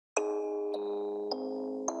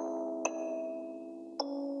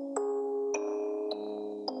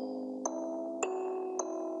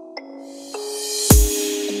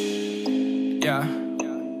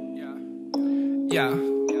Yeah.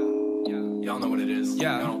 Y'all know what it is.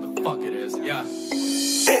 Yeah. Y'all know what the fuck it is. Yeah.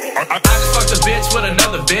 I just fucked a bitch with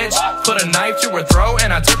another bitch. Put a knife to her throat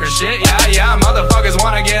and I took her shit. Yeah. Motherfuckers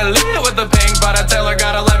wanna get lit with the pink, but I tell her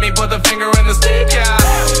gotta let me put the finger in the stick. Yeah.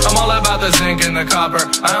 I'm all about the zinc and the copper.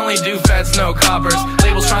 I only do fats, no coppers.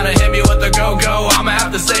 Labels trying to hit me with the go-go. I'ma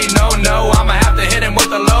have to say no. I'ma have to hit him with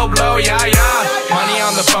the low blow. Yeah. Money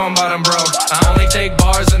on the phone, but I'm broke. I only take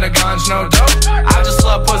bars and a ganj, no dope. I just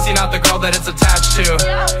love pussy, not the girl that it's attached to.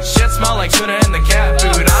 Shit smell like tuna in the cat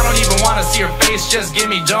food. I don't even wanna see her face, just give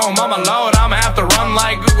me dome. I'm a load, I'ma have to run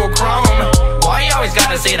like Google Chrome. Why you always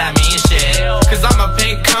gotta say that mean shit? Cause I'm a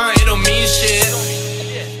pink cunt, it'll mean shit.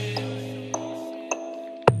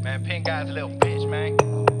 Man, pink guy's a little bitch, man.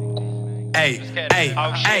 Hey,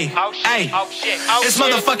 it's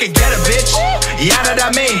motherfucking get a bitch. Yeah, know what I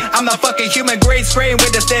mean? I'm the fucking human grade spraying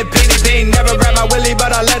with the step pain. Never grab my willy,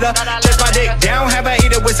 but I let her touch my dick down, have I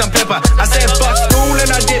eat it with some pepper. I said fuck school and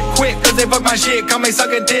I did quick, cause they fuck my shit. Call me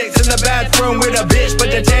sucking dicks in the bathroom with a bitch, but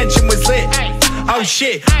the tension was lit. Oh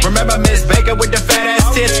shit, remember Miss Baker with the fat ass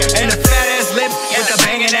tits and the fat ass lips with the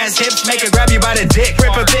banging ass hips. Make her grab you by the dick,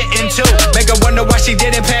 rip a bit in two. Make her wonder why she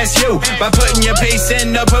didn't pass you by putting your piece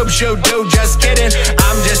in the poop shoe, dude. Just kidding,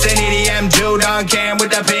 I'm just an EDM dude on cam with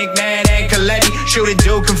the pink man and Coletti. Shooting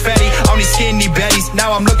dude confetti on these skinny betties.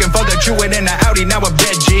 Now I'm looking for the Druid in the Audi. Now I'm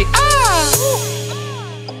dead G.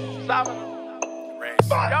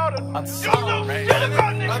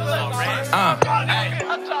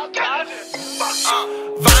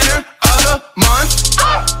 Viner of the month,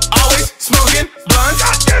 always smoking blunts,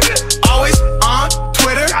 always on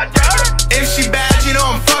Twitter. If she bad, you know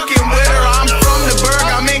I'm fucking with her. I'm from the Berg,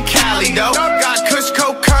 I'm in Cali though. Got Kush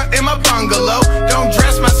Coke cut in my bungalow. Don't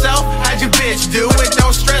dress myself, how'd your bitch do it?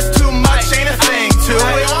 Don't stress too much, ain't a thing to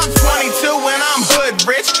it. I'm 22 when I'm hood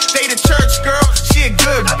rich. Date a church girl, she a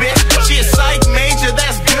good bitch. She a psych major,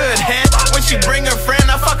 that's good head. When she bring her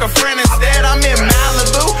friend, I fuck her friend instead. I'm in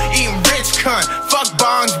Malibu, eating rich cunt. Fuck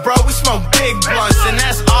bongs, bro, we smoke big blunts, and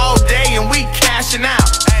that's all day, and we cashing out.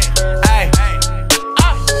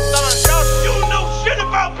 You know shit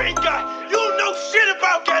about Pink Guy. You know shit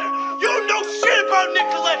about Getter. You know shit about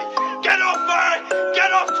Nicoletti. Get off Vine.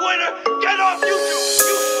 Get off Twitter. Get off YouTube.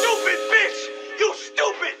 You